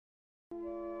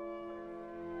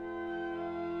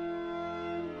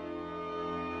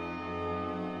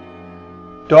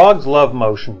Dogs love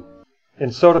motion,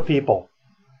 and so do people.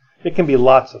 It can be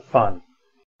lots of fun.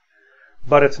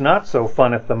 But it's not so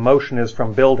fun if the motion is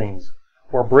from buildings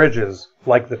or bridges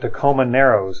like the Tacoma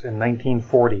Narrows in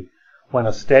 1940, when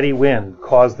a steady wind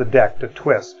caused the deck to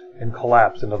twist and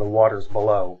collapse into the waters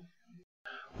below.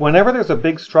 Whenever there's a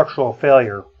big structural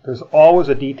failure, there's always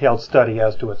a detailed study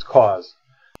as to its cause.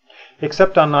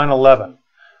 Except on 9/11,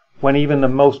 when even the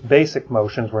most basic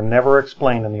motions were never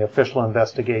explained in the official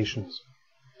investigations,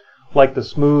 like the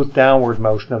smooth downward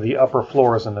motion of the upper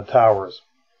floors in the towers,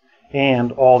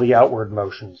 and all the outward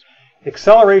motions.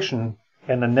 Acceleration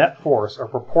and the net force are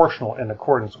proportional in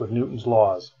accordance with Newton's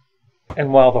laws.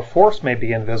 And while the force may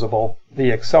be invisible,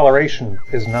 the acceleration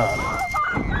is not.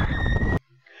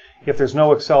 If there's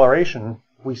no acceleration,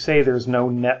 we say there's no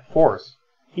net force,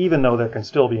 even though there can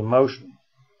still be motion.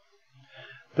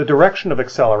 The direction of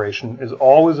acceleration is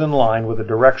always in line with the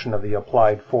direction of the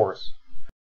applied force.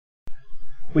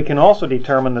 We can also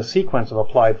determine the sequence of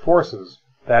applied forces,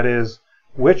 that is,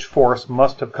 which force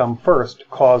must have come first to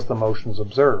cause the motions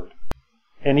observed.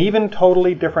 And even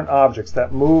totally different objects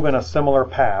that move in a similar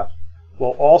path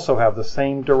will also have the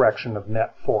same direction of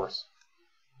net force.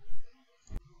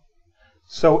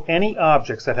 So any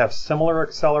objects that have similar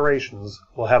accelerations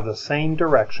will have the same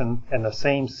direction and the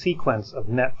same sequence of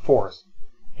net force,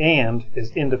 and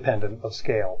is independent of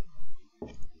scale.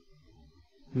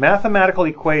 Mathematical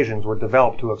equations were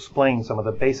developed to explain some of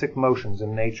the basic motions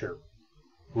in nature.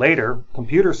 Later,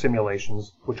 computer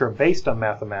simulations, which are based on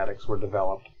mathematics, were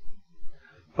developed.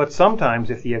 But sometimes,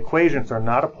 if the equations are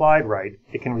not applied right,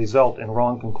 it can result in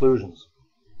wrong conclusions.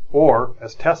 Or,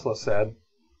 as Tesla said,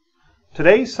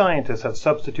 "Today's scientists have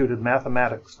substituted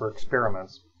mathematics for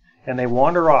experiments, and they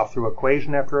wander off through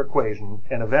equation after equation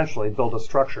and eventually build a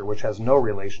structure which has no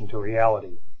relation to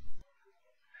reality."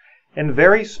 And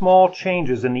very small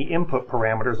changes in the input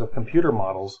parameters of computer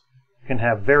models can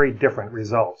have very different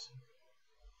results.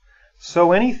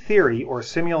 So any theory or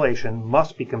simulation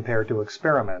must be compared to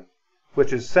experiment,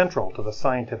 which is central to the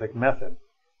scientific method.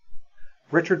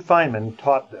 Richard Feynman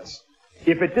taught this.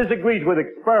 If it disagrees with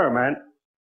experiment,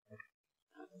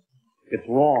 it's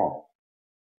wrong.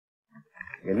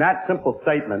 And that simple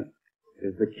statement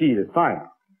is the key to science.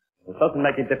 It doesn't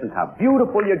make a difference how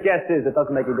beautiful your guess is. It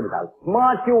doesn't make a difference how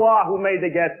smart you are, who made the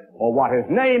guess, or what his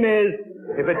name is.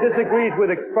 If it disagrees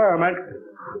with experiment,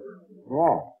 it's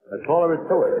wrong. That's all there is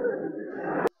to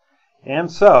it.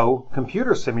 And so,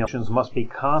 computer simulations must be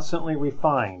constantly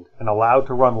refined and allowed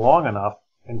to run long enough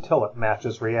until it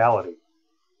matches reality.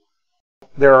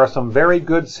 There are some very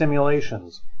good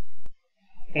simulations,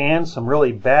 and some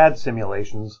really bad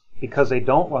simulations because they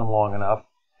don't run long enough,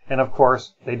 and of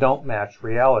course, they don't match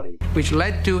reality. Which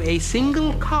led to a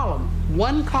single column,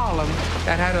 one column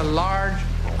that had a large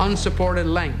unsupported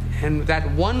length. And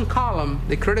that one column,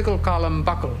 the critical column,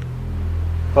 buckled.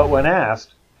 But when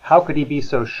asked, how could he be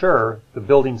so sure the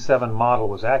Building 7 model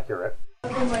was accurate?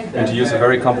 And to use a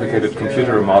very complicated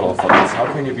computer model for this, how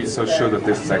can you be so sure that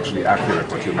this is actually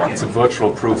accurate what you want? It's a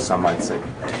virtual proof, some might say.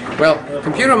 Well,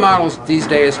 computer models these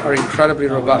days are incredibly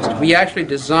robust. We actually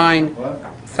design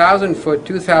 1,000-foot,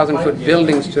 2,000-foot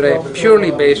buildings today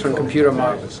purely based on computer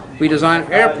models. We design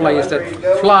airplanes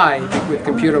that fly with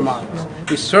computer models.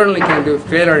 We certainly can do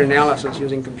failure analysis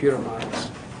using computer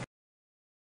models.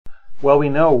 Well, we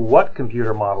know what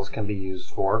computer models can be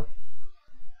used for,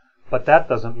 but that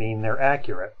doesn't mean they're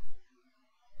accurate.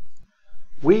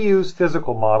 We use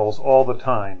physical models all the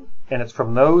time, and it's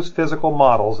from those physical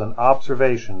models and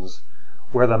observations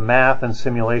where the math and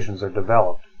simulations are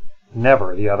developed,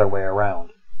 never the other way around.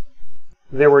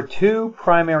 There were two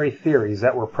primary theories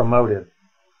that were promoted: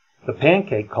 the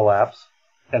pancake collapse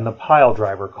and the pile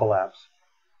driver collapse.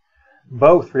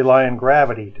 Both rely on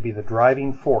gravity to be the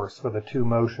driving force for the two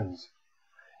motions.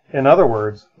 In other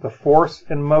words, the force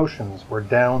and motions were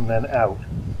down then out.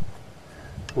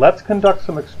 Let's conduct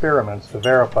some experiments to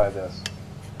verify this.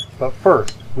 But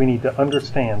first, we need to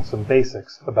understand some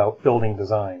basics about building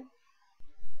design.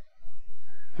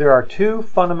 There are two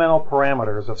fundamental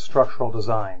parameters of structural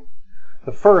design.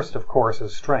 The first, of course,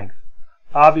 is strength.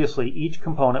 Obviously, each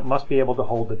component must be able to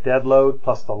hold the dead load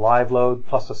plus the live load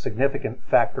plus a significant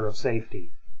factor of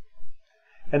safety.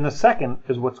 And the second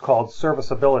is what's called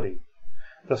serviceability.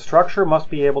 The structure must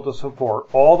be able to support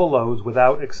all the loads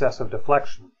without excessive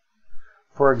deflection.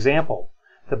 For example,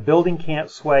 the building can't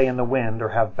sway in the wind or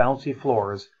have bouncy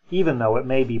floors, even though it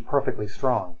may be perfectly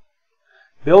strong.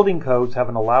 Building codes have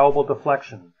an allowable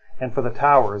deflection, and for the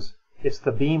towers, it's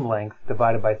the beam length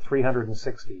divided by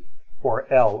 360,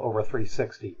 or L over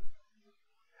 360.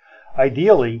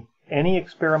 Ideally, any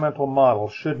experimental model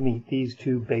should meet these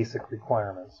two basic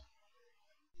requirements.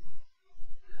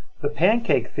 The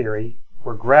pancake theory,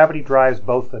 where gravity drives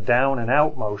both the down and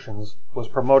out motions, was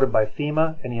promoted by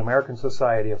FEMA and the American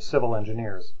Society of Civil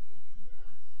Engineers.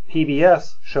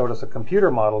 PBS showed us a computer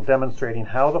model demonstrating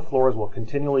how the floors will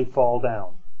continually fall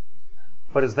down.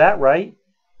 But is that right?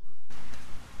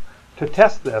 To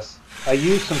test this, I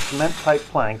used some cement-type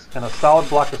planks and a solid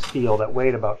block of steel that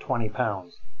weighed about 20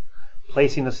 pounds.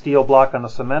 Placing the steel block on the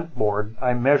cement board,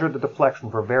 I measured the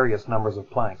deflection for various numbers of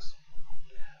planks.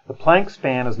 The plank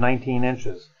span is 19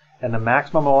 inches, and the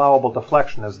maximum allowable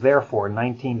deflection is therefore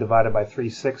 19 divided by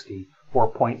 360, or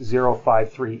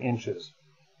 0.053 inches.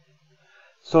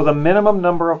 So the minimum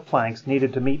number of planks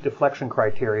needed to meet deflection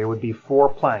criteria would be 4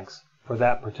 planks for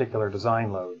that particular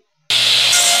design load.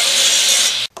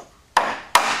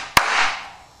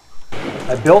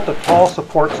 I built a tall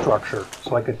support structure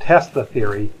so I could test the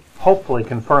theory, hopefully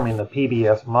confirming the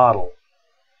PBS model.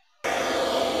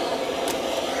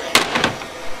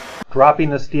 Dropping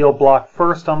the steel block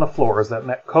first on the floors that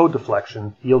met code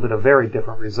deflection yielded a very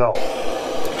different result.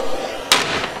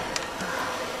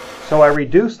 So I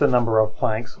reduced the number of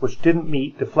planks which didn't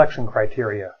meet deflection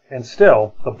criteria, and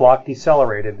still the block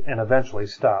decelerated and eventually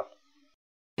stopped.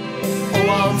 Oh,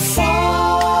 I'm falling.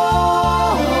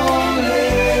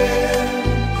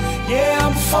 Yeah,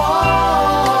 I'm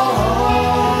falling.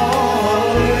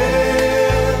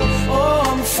 Oh,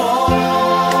 I'm falling.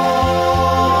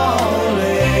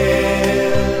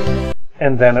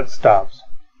 And then it stops.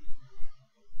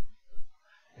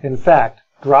 In fact,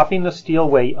 dropping the steel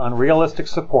weight on realistic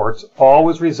supports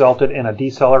always resulted in a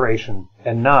deceleration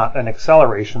and not an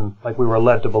acceleration like we were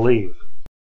led to believe.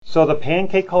 So the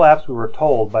pancake collapse we were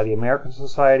told by the American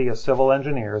Society of Civil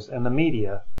Engineers and the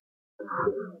media,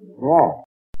 Wrong.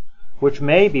 which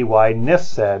may be why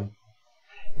NIST said,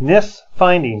 NIST's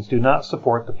findings do not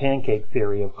support the pancake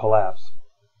theory of collapse.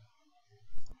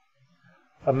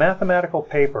 A mathematical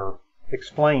paper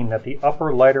explained that the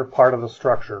upper, lighter part of the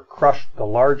structure crushed the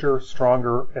larger,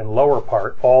 stronger, and lower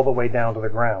part all the way down to the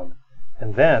ground,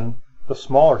 and then the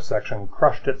smaller section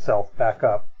crushed itself back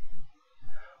up.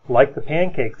 Like the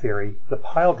pancake theory, the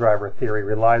piledriver theory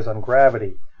relies on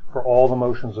gravity for all the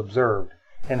motions observed,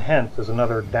 and hence is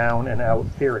another down and out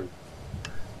theory.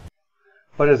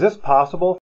 But is this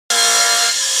possible?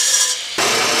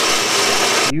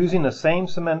 Using the same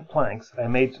cement planks, I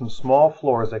made some small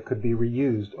floors that could be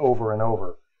reused over and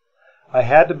over. I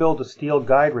had to build a steel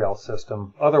guide rail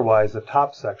system, otherwise the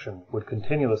top section would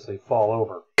continuously fall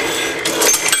over.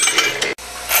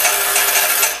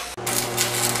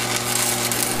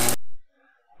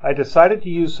 I decided to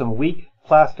use some weak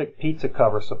plastic pizza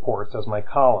cover supports as my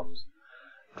columns.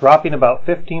 Dropping about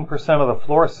 15% of the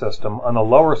floor system on the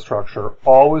lower structure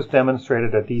always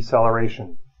demonstrated a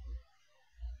deceleration.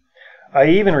 I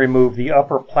even removed the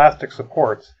upper plastic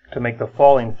supports to make the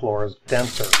falling floors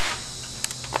denser.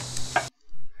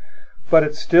 But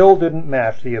it still didn't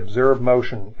match the observed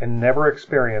motion and never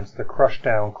experienced the crush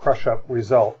down, crush up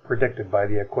result predicted by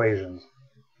the equations.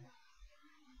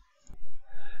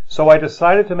 So I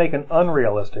decided to make an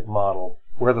unrealistic model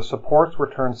where the supports were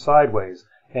turned sideways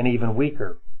and even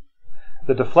weaker.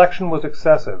 The deflection was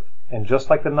excessive, and just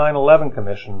like the 9/11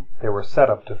 Commission, they were set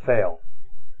up to fail.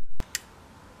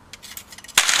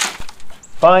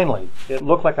 Finally, it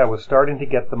looked like I was starting to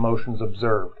get the motions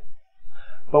observed.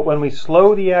 But when we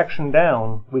slow the action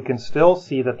down, we can still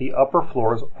see that the upper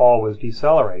floors always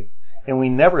decelerate, and we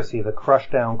never see the crush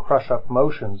down, crush up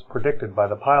motions predicted by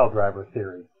the piledriver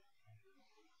theory.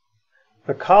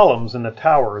 The columns in the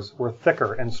towers were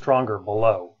thicker and stronger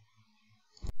below.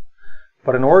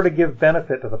 But in order to give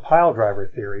benefit to the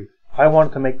piledriver theory, I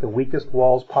wanted to make the weakest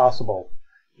walls possible,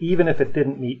 even if it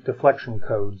didn't meet deflection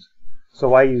codes.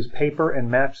 So I used paper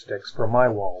and matchsticks for my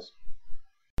walls.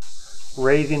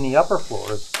 Raising the upper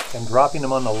floors and dropping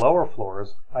them on the lower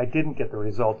floors, I didn't get the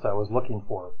results I was looking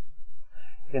for.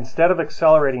 Instead of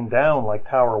accelerating down like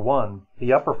Tower 1,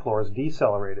 the upper floors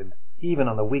decelerated, even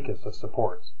on the weakest of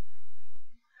supports.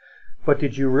 But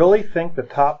did you really think the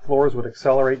top floors would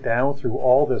accelerate down through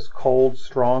all this cold,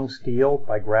 strong steel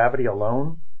by gravity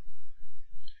alone?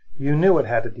 You knew it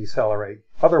had to decelerate,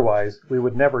 otherwise we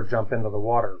would never jump into the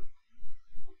water.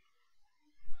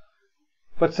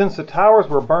 But since the towers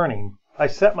were burning, I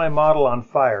set my model on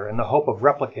fire in the hope of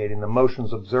replicating the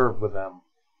motions observed with them.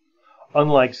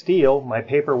 Unlike steel, my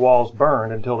paper walls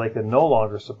burned until they could no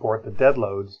longer support the dead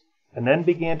loads, and then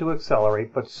began to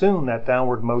accelerate, but soon that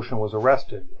downward motion was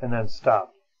arrested and then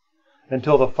stopped,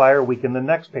 until the fire weakened the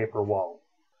next paper wall.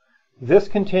 This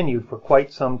continued for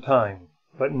quite some time,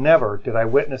 but never did I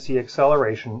witness the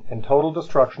acceleration and total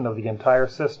destruction of the entire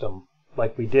system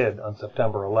like we did on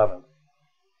September 11th.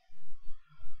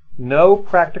 No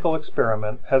practical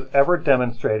experiment has ever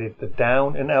demonstrated the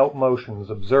down and out motions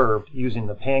observed using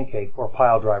the pancake or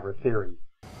piledriver theory.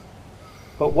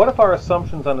 But what if our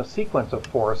assumptions on a sequence of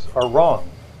force are wrong?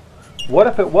 What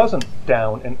if it wasn't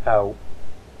down and out?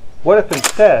 What if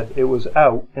instead it was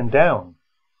out and down?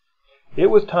 It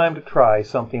was time to try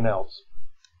something else.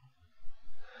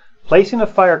 Placing a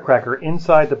firecracker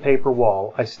inside the paper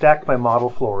wall, I stacked my model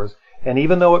floors, and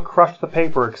even though it crushed the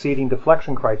paper exceeding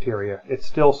deflection criteria, it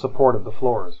still supported the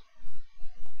floors.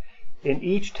 In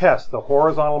each test, the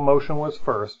horizontal motion was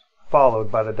first,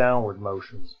 followed by the downward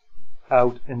motions.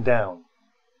 Out and down.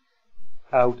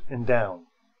 Out and down.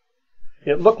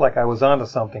 It looked like I was onto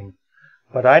something,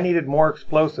 but I needed more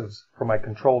explosives for my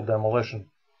controlled demolition.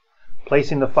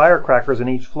 Placing the firecrackers in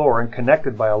each floor and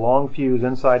connected by a long fuse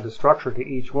inside the structure to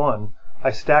each one,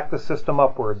 I stacked the system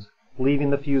upwards,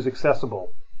 leaving the fuse accessible.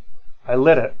 I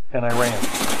lit it and I ran.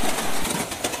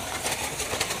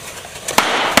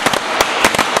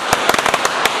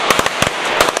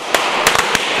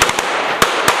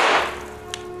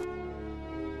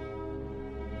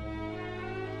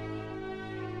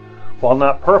 While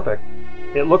not perfect,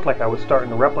 it looked like I was starting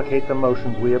to replicate the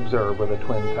motions we observed with the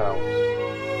Twin Towers.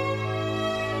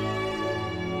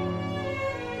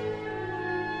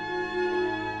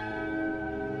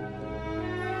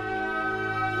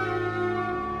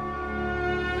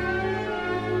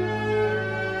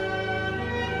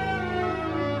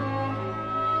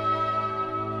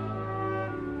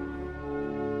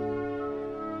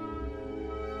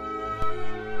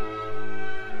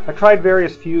 I tried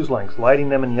various fuse lengths, lighting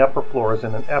them in the upper floors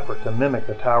in an effort to mimic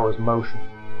the tower's motion.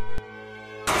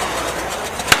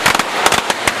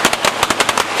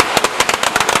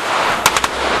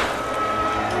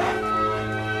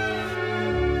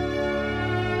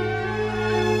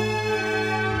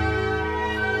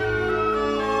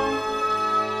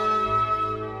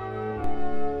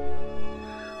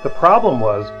 The problem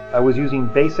was I was using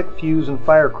basic fuse and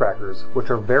firecrackers, which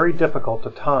are very difficult to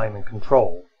time and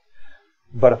control.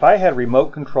 But if I had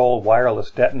remote control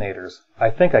wireless detonators,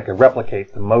 I think I could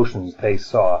replicate the motions they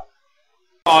saw.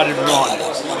 Started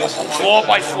running, floor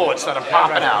by floor, instead of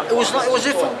popping out. It was as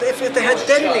if they had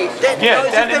detonated. Yeah,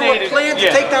 as if they were planned to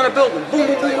take down a building. Boom,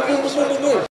 boom, boom, boom, boom, boom,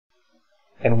 boom.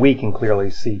 And we can clearly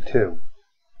see too.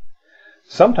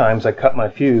 Sometimes I cut my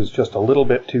fuse just a little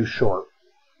bit too short.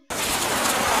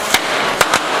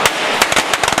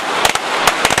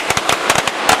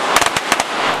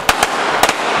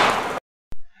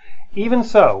 Even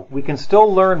so, we can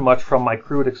still learn much from my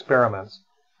crude experiments.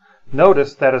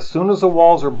 Notice that as soon as the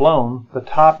walls are blown, the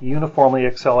top uniformly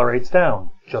accelerates down,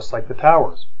 just like the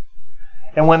towers.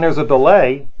 And when there's a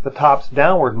delay, the top's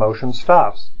downward motion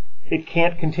stops. It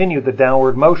can't continue the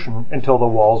downward motion until the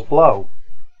walls blow.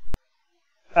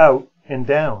 Out and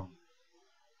down.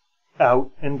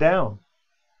 Out and down.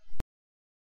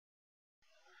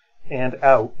 And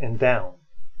out and down.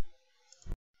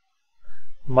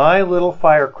 My little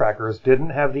firecrackers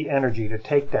didn't have the energy to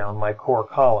take down my core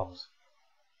columns,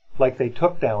 like they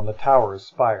took down the tower's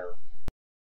spire.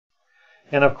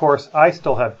 And of course, I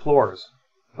still had floors,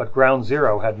 but Ground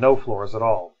Zero had no floors at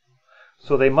all,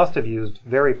 so they must have used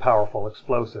very powerful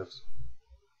explosives.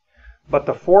 But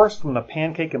the force from the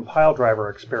pancake and piledriver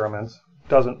experiments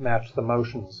doesn't match the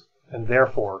motions, and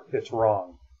therefore it's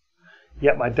wrong.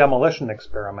 Yet my demolition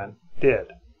experiment did.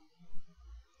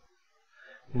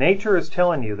 Nature is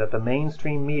telling you that the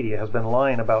mainstream media has been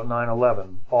lying about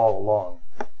 9/11 all along.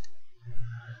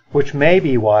 Which may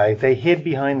be why they hid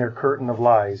behind their curtain of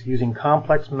lies, using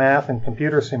complex math and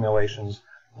computer simulations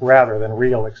rather than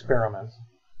real experiments.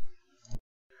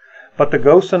 But the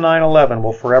ghosts of 9/11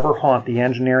 will forever haunt the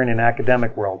engineering and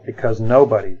academic world because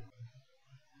nobody,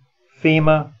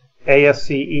 FEMA,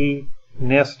 ASCE,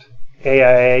 NIST,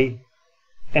 AIA,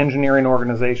 engineering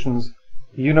organizations,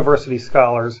 university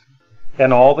scholars,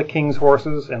 and all the king's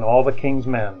horses and all the king's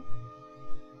men.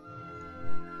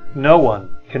 No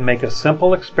one can make a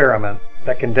simple experiment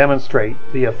that can demonstrate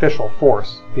the official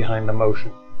force behind the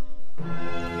motion.